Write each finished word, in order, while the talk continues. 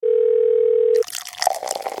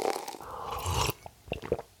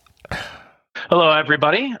Hello,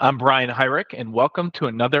 everybody. I'm Brian Hyrick, and welcome to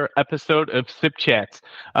another episode of Sip Chats.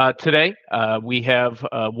 Today, we have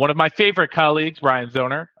one of my favorite colleagues, Brian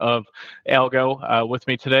Zoehner of Algo, with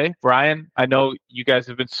me today. Brian, I know you guys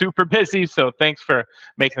have been super busy, so thanks for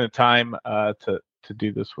making the time to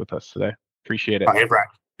do this with us today. Appreciate it. Hey, Brian.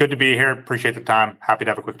 Good to be here. Appreciate the time. Happy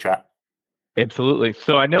to have a quick chat. Absolutely.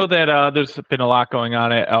 So I know that there's been a lot going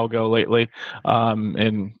on at Algo lately,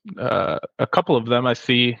 and a couple of them I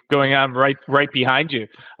see going on right behind you.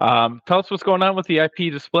 Tell us what's going on with the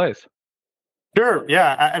IP displays. Sure.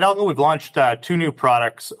 Yeah. At Algo, we've launched two new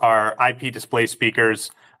products, our IP display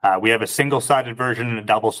speakers. We have a single-sided version and a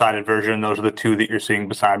double-sided version. Those are the two that you're seeing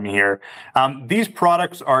beside me here. These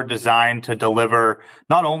products are designed to deliver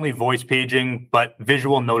not only voice paging, but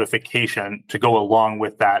visual notification to go along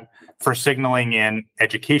with that for signaling in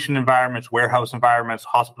education environments, warehouse environments,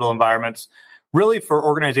 hospital environments, really for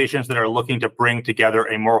organizations that are looking to bring together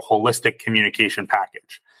a more holistic communication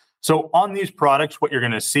package. So on these products, what you're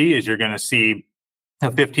going to see is a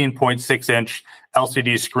 15.6-inch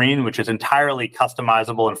LCD screen, which is entirely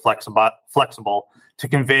customizable and flexible to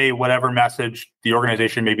convey whatever message the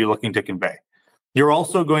organization may be looking to convey. You're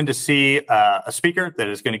also going to see a speaker that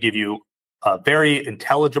is going to give you a very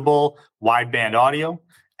intelligible wideband audio.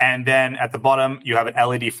 And then at the bottom, you have an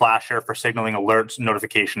LED flasher for signaling alerts,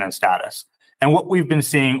 notification, and status. And what we've been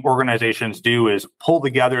seeing organizations do is pull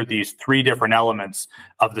together these three different elements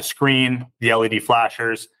of the screen, the LED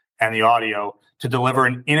flashers, and the audio to deliver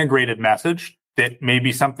an integrated message that may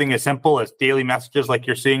be something as simple as daily messages like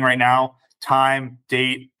you're seeing right now, time,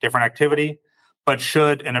 date, different activity. But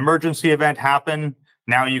should an emergency event happen,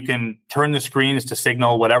 now you can turn the screens to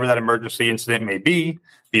signal whatever that emergency incident may be.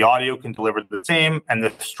 The audio can deliver the same, and the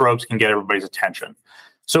strobes can get everybody's attention.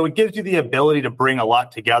 So it gives you the ability to bring a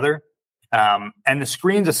lot together. And the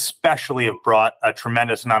screens especially have brought a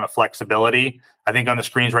tremendous amount of flexibility. I think on the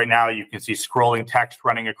screens right now, you can see scrolling text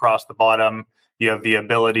running across the bottom. You have the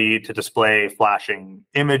ability to display flashing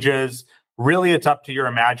images. Really, it's up to your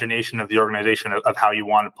imagination of the organization of how you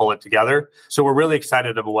want to pull it together. So we're really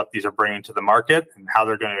excited about what these are bringing to the market and how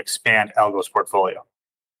they're going to expand Algo's portfolio.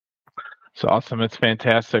 It's awesome. It's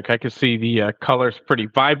fantastic. I can see the colors pretty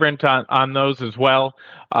vibrant on those as well.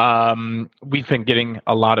 We've been getting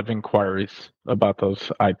a lot of inquiries about those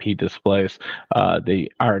IP displays. They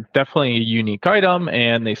are definitely a unique item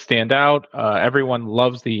and they stand out. Everyone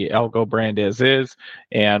loves the Algo brand as is.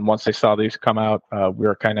 And once they saw these come out, we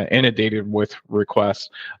were kind of inundated with requests.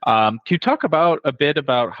 Can you talk a bit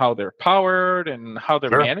about how they're powered and how they're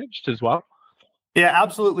managed as well? Yeah,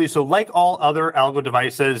 absolutely. So like all other Algo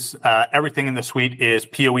devices, everything in the suite is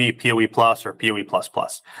PoE, PoE Plus, or PoE++.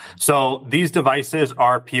 So these devices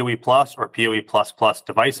are PoE Plus or PoE++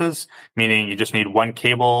 devices, meaning you just need one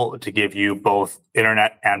cable to give you both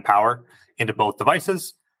internet and power into both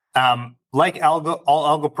devices. Like Algo,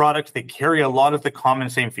 all Algo products, they carry a lot of the common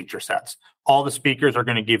same feature sets. All the speakers are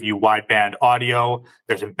going to give you wideband audio.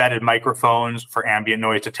 There's embedded microphones for ambient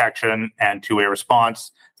noise detection and two-way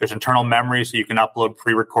response. There's internal memory so you can upload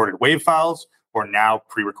pre-recorded WAV files or now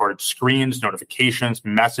pre-recorded screens, notifications,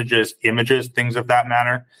 messages, images, things of that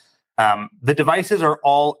manner. The devices are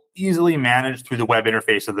all easily managed through the web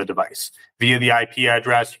interface of the device. Via the IP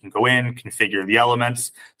address, you can go in, configure the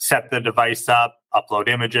elements, set the device up, upload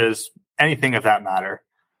images, anything of that matter.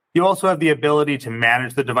 You also have the ability to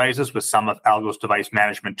manage the devices with some of Algo's device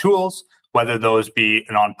management tools, whether those be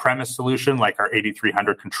an on-premise solution like our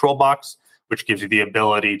 8300 control box, which gives you the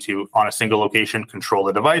ability to, on a single location, control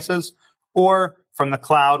the devices, or from the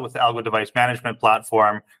cloud with the Algo device management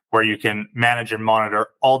platform, where you can manage and monitor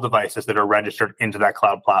all devices that are registered into that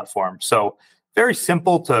cloud platform. So very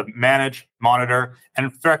simple to manage, monitor,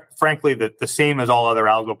 and frankly, the same as all other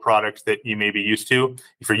Algo products that you may be used to.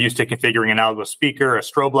 If you're used to configuring an Algo speaker, a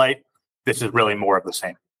strobe light, this is really more of the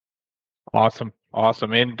same. Awesome.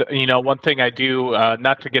 And, one thing I do,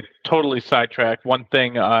 not to get totally sidetracked, one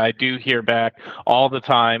thing I do hear back all the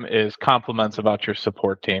time is compliments about your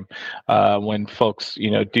support team. When folks,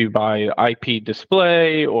 do buy IP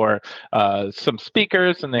display or some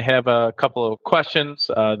speakers and they have a couple of questions,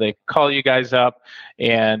 they call you guys up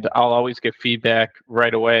and I'll always get feedback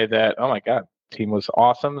right away that, oh my God, team was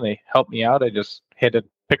awesome. They helped me out. I just had to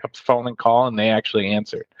pick up the phone and call and they actually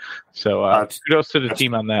answered. So kudos to the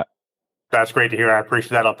team on that. That's great to hear. I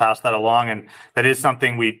appreciate that. I'll pass that along. And that is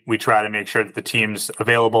something we try to make sure that the team's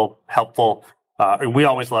available, helpful. We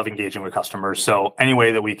always love engaging with customers. So any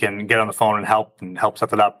way that we can get on the phone and help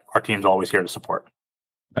set that up, our team's always here to support.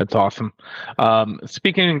 That's awesome.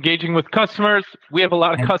 Speaking of engaging with customers, we have a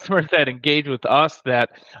lot of customers that engage with us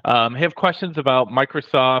that have questions about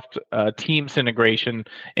Microsoft Teams integration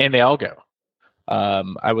and Algo.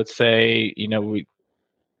 I would say,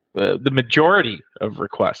 the majority of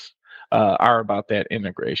requests are about that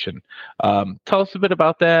integration. Tell us a bit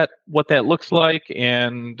about that, what that looks like,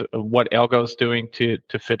 and what Algo is doing to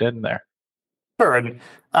fit in there. Sure. And,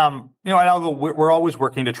 at Algo, we're always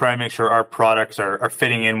working to try and make sure our products are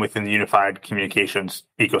fitting in within the unified communications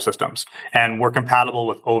ecosystems. And we're compatible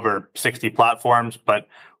with over 60 platforms. But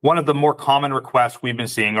one of the more common requests we've been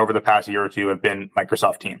seeing over the past year or two have been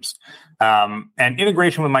Microsoft Teams. And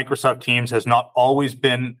integration with Microsoft Teams has not always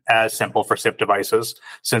been as simple for SIP devices,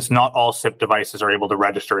 since not all SIP devices are able to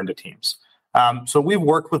register into Teams. So we've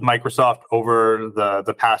worked with Microsoft over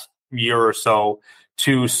the past year or so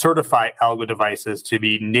to certify Algo devices to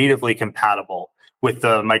be natively compatible with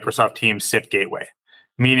the Microsoft Teams SIP gateway,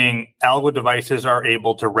 meaning Algo devices are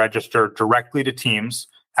able to register directly to Teams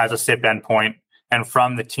as a SIP endpoint. And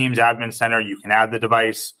from the Teams admin center, you can add the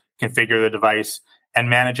device, configure the device, and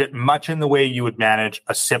manage it much in the way you would manage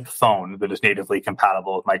a SIP phone that is natively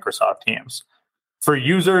compatible with Microsoft Teams. For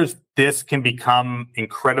users, this can become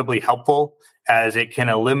incredibly helpful as it can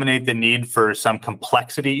eliminate the need for some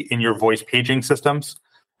complexity in your voice paging systems.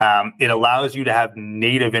 It allows you to have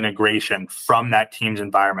native integration from that Teams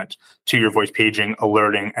environment to your voice paging,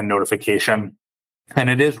 alerting, and notification. And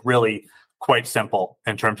it is really quite simple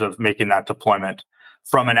in terms of making that deployment.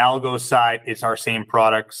 From an Algo side, it's our same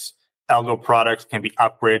products. Algo products can be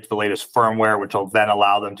upgraded to the latest firmware, which will then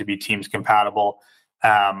allow them to be Teams compatible.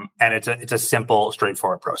 And it's a simple,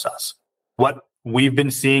 straightforward process. What we've been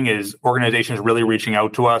seeing is organizations really reaching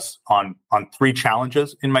out to us on three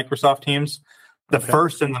challenges in Microsoft Teams. The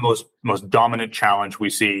first and the most dominant challenge we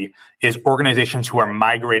see is organizations who are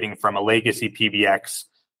migrating from a legacy PBX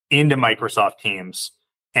into Microsoft Teams,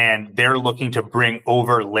 and they're looking to bring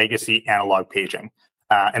over legacy analog paging.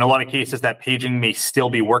 In a lot of cases, that paging may still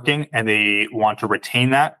be working, and they want to retain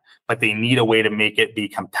that, but they need a way to make it be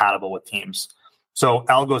compatible with Teams. So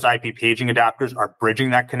Algo's IP paging adapters are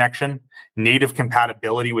bridging that connection, native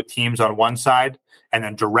compatibility with Teams on one side, and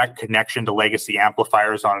then direct connection to legacy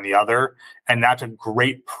amplifiers on the other. And that's a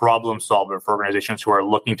great problem solver for organizations who are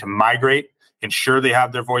looking to migrate, ensure they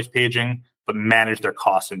have their voice paging, but manage their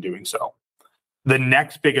costs in doing so. The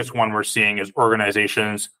next biggest one we're seeing is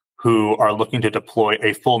organizations who are looking to deploy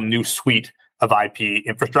a full new suite of IP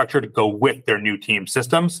infrastructure to go with their new team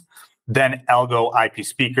systems. Then Algo IP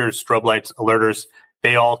speakers, strobe lights, alerters,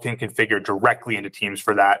 they all can configure directly into Teams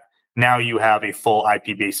for that. Now you have a full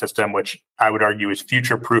IP-based system, which I would argue is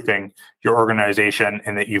future-proofing your organization,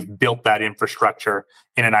 and that you've built that infrastructure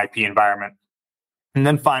in an IP environment. And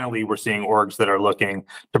then finally, we're seeing orgs that are looking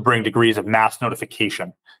to bring degrees of mass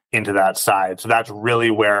notification into that side. So that's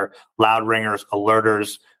really where loud ringers,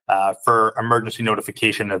 alerters for emergency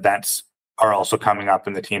notification events are also coming up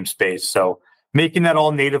in the Teams space. So making that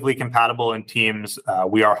all natively compatible in Teams,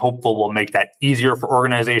 we are hopeful will make that easier for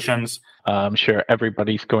organizations. I'm sure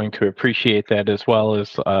everybody's going to appreciate that, as well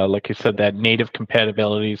as, like you said, that native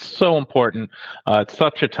compatibility is so important. It's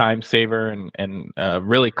such a time saver and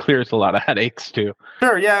really clears a lot of headaches too.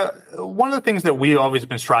 Sure, yeah. One of the things that we've always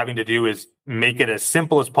been striving to do is make it as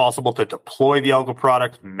simple as possible to deploy the Algo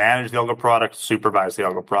product, manage the Algo product, supervise the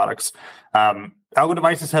Algo products. Algo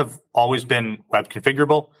devices have always been web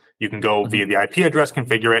configurable. You can go via the IP address,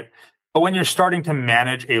 configure it. But when you're starting to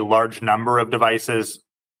manage a large number of devices,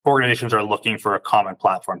 organizations are looking for a common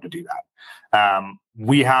platform to do that.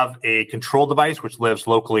 We have a control device which lives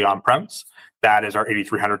locally on-premise. That is our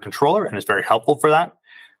 8300 controller, and is very helpful for that.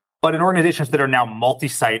 But in organizations that are now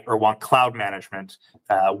multi-site or want cloud management,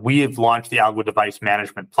 we have launched the Algo Device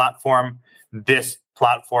Management Platform. This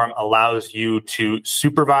platform allows you to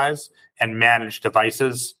supervise and manage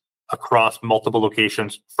devices across multiple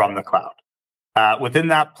locations from the cloud. Within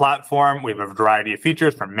that platform, we have a variety of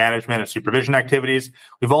features from management and supervision activities.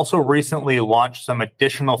 We've also recently launched some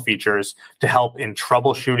additional features to help in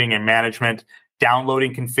troubleshooting and management,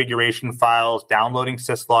 downloading configuration files, downloading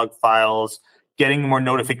syslog files, getting more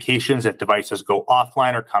notifications if devices go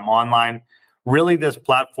offline or come online. Really, this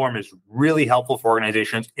platform is really helpful for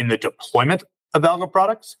organizations in the deployment of Algo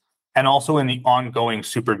products and also in the ongoing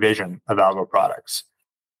supervision of Algo products.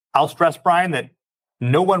 I'll stress, Brian, that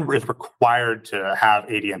no one is required to have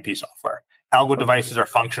ADMP software. Algo devices are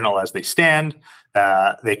functional as they stand.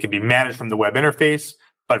 They can be managed from the web interface.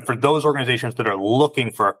 But for those organizations that are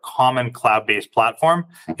looking for a common cloud-based platform,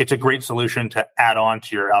 it's a great solution to add on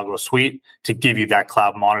to your Algo suite to give you that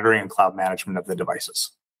cloud monitoring and cloud management of the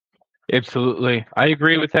devices. Absolutely. I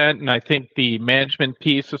agree with that. And I think the management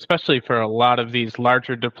piece, especially for a lot of these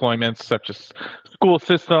larger deployments, such as school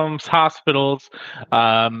systems, hospitals,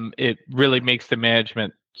 it really makes the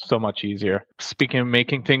management so much easier. Speaking of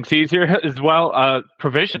making things easier as well,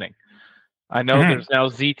 provisioning. I know there's now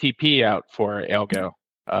ZTP out for Algo.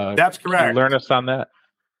 That's Can you correct. learn us on that?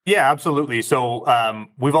 Yeah, absolutely. So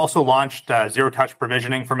we've also launched zero-touch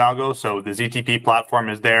provisioning from Algo. So the ZTP platform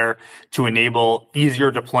is there to enable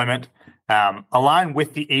easier deployment. Aligned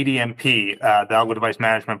with the ADMP, the Algo Device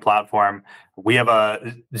Management Platform, we have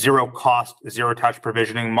a zero-cost, zero-touch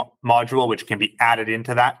provisioning module, which can be added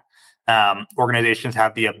into that. Organizations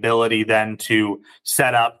have the ability then to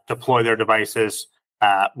set up, deploy their devices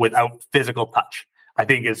without physical touch. I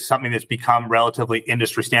think is something that's become relatively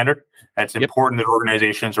industry standard. It's important that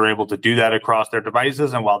organizations are able to do that across their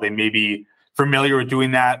devices. And while they may be familiar with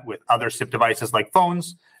doing that with other SIP devices like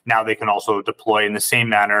phones, now they can also deploy in the same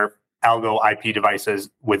manner Algo IP devices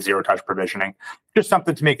with zero-touch provisioning. Just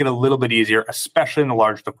something to make it a little bit easier, especially in the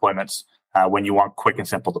large deployments when you want quick and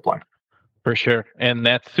simple deployment. For sure. And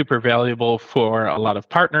that's super valuable for a lot of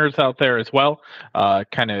partners out there as well.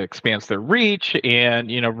 Kind of expands their reach and,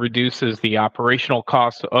 reduces the operational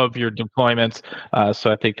costs of your deployments.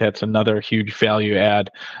 So I think that's another huge value add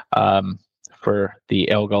for the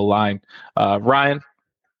Algo line. Ryan,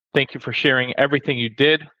 thank you for sharing everything you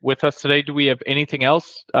did with us today. Do we have anything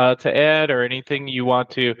else to add or anything you want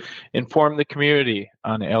to inform the community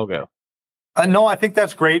on Algo? No, I think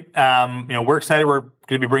that's great. We're excited. We're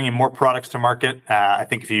going to be bringing more products to market. I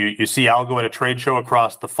think if you see Algo at a trade show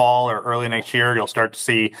across the fall or early next year, you'll start to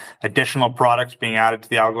see additional products being added to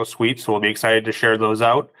the Algo suite. So we'll be excited to share those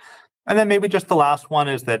out. And then maybe just the last one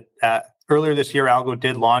is that earlier this year, Algo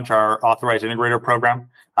did launch our Authorized Integrator program.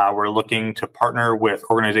 We're looking to partner with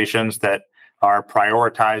organizations that are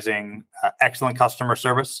prioritizing excellent customer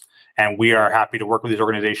service. And we are happy to work with these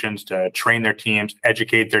organizations to train their teams,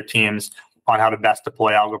 educate their teams on how to best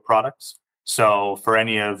deploy Algo products. So for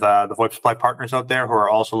any of the VoIP Supply partners out there who are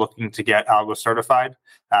also looking to get Algo certified,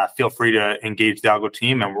 feel free to engage the Algo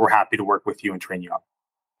team, and we're happy to work with you and train you up.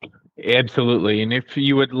 Absolutely. And if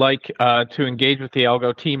you would like to engage with the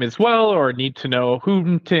Algo team as well, or need to know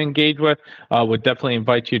whom to engage with, would definitely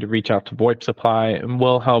invite you to reach out to VoIP Supply, and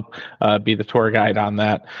we'll help be the tour guide on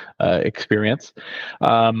that experience.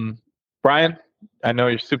 Brian, I know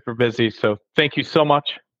you're super busy, so thank you so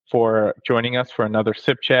much for joining us for another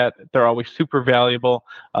SIP chat. They're always super valuable.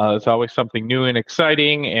 There's always something new and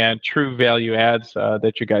exciting and true value adds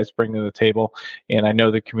that you guys bring to the table. And I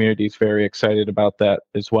know the community is very excited about that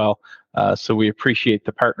as well. So we appreciate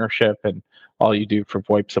the partnership and all you do for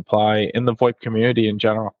VoIP Supply and the VoIP community in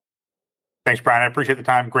general. Thanks, Brian. I appreciate the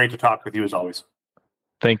time. Great to talk with you as always.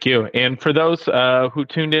 Thank you. And for those who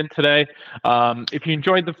tuned in today, if you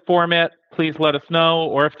enjoyed the format, please let us know.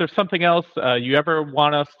 Or if there's something else you ever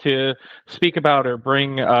want us to speak about or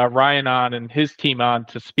bring Ryan on and his team on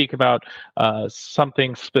to speak about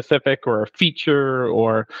something specific or a feature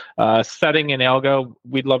or setting in Algo,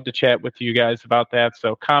 we'd love to chat with you guys about that.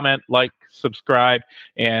 So comment, like, subscribe.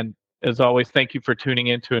 And as always, thank you for tuning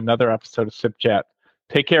in to another episode of SIP Chat.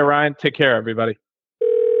 Take care, Ryan. Take care, everybody.